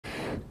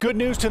Good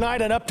news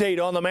tonight, an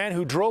update on the man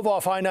who drove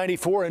off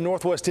I-94 in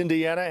northwest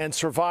Indiana and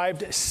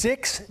survived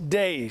 6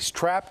 days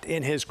trapped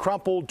in his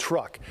crumpled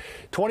truck.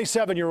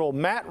 27-year-old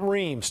Matt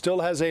Reum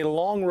still has a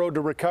long road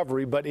to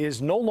recovery, but is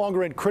no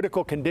longer in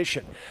critical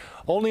condition.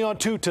 Only on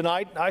 2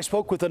 tonight, I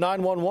spoke with the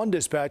 911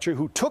 dispatcher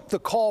who took the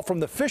call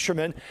from the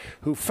fisherman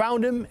who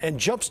found him and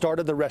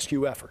jump-started the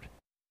rescue effort.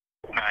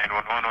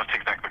 911, what's the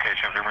exact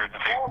location of your emergency?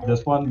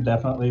 This one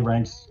definitely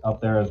ranks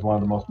up there as one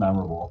of the most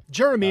memorable.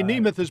 Jeremy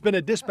Nemeth has been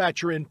a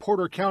dispatcher in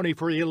Portage County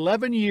for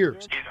 11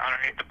 years. He's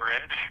underneath the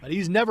bridge. But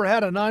he's never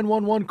had a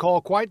 911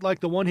 call quite like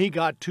the one he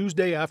got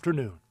Tuesday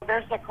afternoon.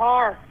 There's a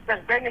car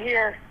that's been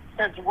here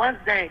since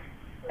Wednesday,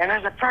 and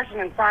there's a person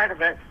inside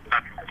of it.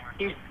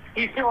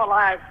 He's still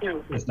alive,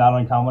 too. It's not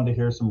uncommon to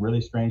hear some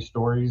really strange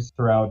stories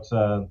throughout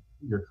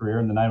your career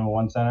in the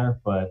 911 center,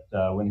 but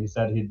when he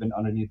said he'd been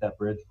underneath that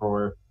bridge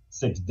for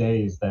 6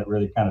 days, that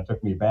really kind of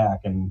took me back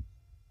and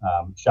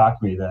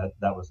shocked me that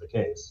that was the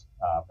case.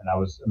 And I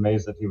was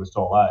amazed that he was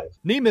still alive.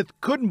 Nemeth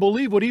couldn't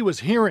believe what he was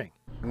hearing.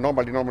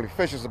 Nobody normally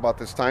fishes about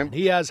this time.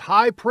 He has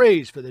high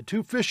praise for the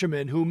 2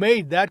 fishermen who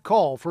made that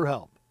call for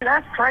help.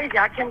 That's crazy.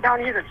 I came down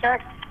here to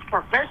check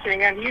for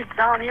fishing, and he's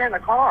down here in the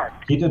car.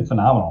 He did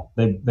phenomenal.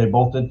 They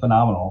both did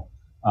phenomenal.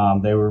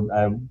 They were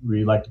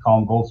we like to call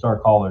them gold star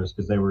callers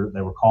because they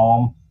were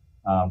calm.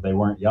 They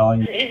weren't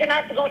yelling. He's gonna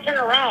have to go turn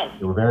around.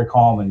 They were very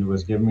calm and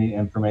was giving me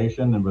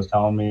information and was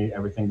telling me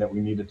everything that we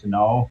needed to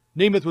know.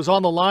 Nemeth was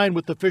on the line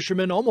with the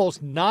fishermen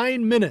almost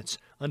 9 minutes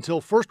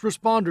until first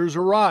responders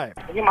arrived.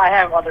 He might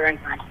have other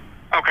injuries.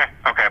 Okay.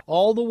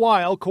 All the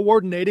while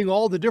coordinating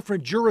all the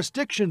different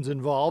jurisdictions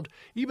involved,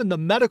 even the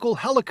medical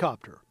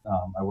helicopter.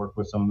 I worked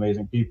with some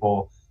amazing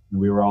people, and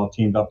we were all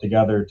teamed up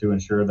together to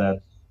ensure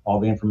that all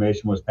the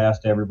information was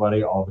passed to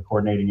everybody. All the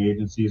coordinating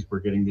agencies were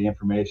getting the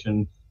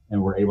information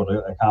and were able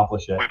to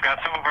accomplish it. We've got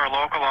some of our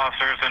local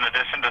officers in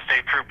addition to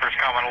state troopers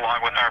coming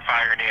along with our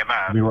fire and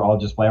EMS. We were all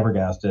just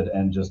flabbergasted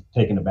and just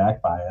taken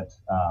aback by it.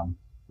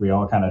 We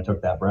all kind of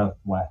took that breath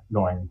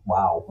going,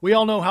 wow. We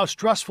all know how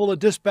stressful a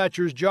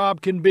dispatcher's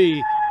job can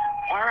be.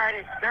 All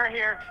righty, they're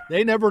here.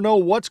 They never know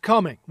what's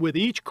coming with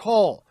each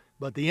call,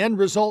 but the end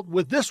result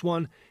with this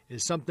one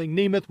is something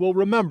Nemeth will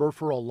remember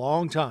for a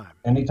long time.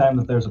 Anytime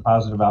that there's a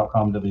positive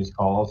outcome to these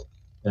calls,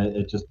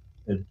 it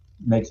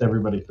makes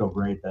everybody feel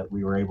great that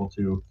we were able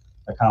to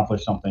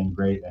accomplish something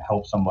great and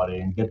help somebody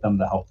and get them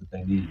the help that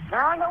they need.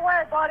 They're on their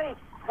way, buddy.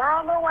 They're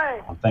on their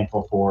way. I'm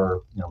thankful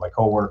for my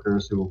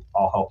coworkers who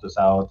all helped us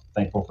out.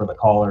 Thankful for the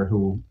caller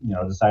who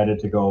decided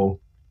to go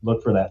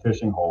look for that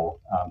fishing hole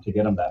to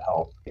get them that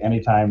help.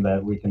 Anytime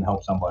that we can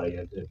help somebody,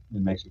 it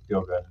makes you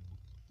feel good.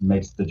 It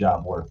makes the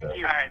job worth it.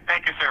 All right,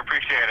 thank you, sir.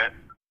 Appreciate it.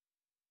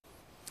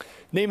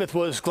 Nemeth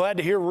was glad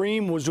to hear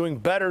Reum was doing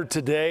better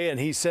today, and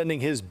he's sending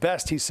his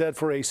best, he said,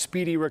 for a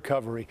speedy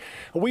recovery.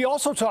 We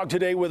also talked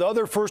today with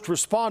other first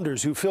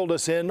responders who filled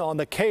us in on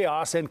the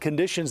chaos and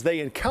conditions they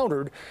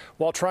encountered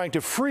while trying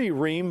to free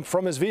Reum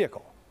from his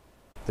vehicle.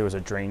 There was a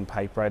drain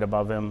pipe right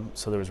above him,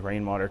 so there was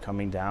rainwater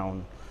coming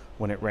down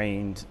when it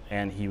rained,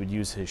 and he would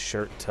use his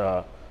shirt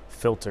to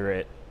filter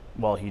it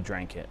while he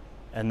drank it.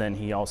 And then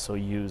he also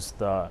used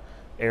the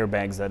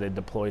airbags that had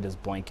deployed as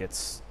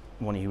blankets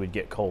when he would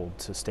get cold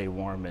to stay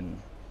warm and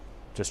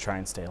just try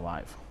and stay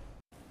alive.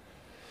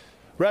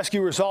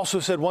 Rescuers also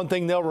said one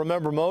thing they'll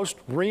remember most,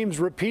 Reum's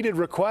repeated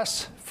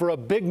requests for a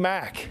Big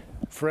Mac.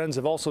 Friends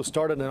have also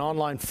started an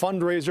online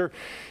fundraiser.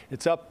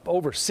 It's up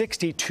over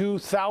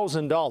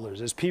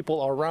 $62,000 as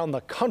people around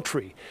the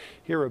country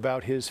hear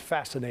about his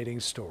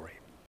fascinating story.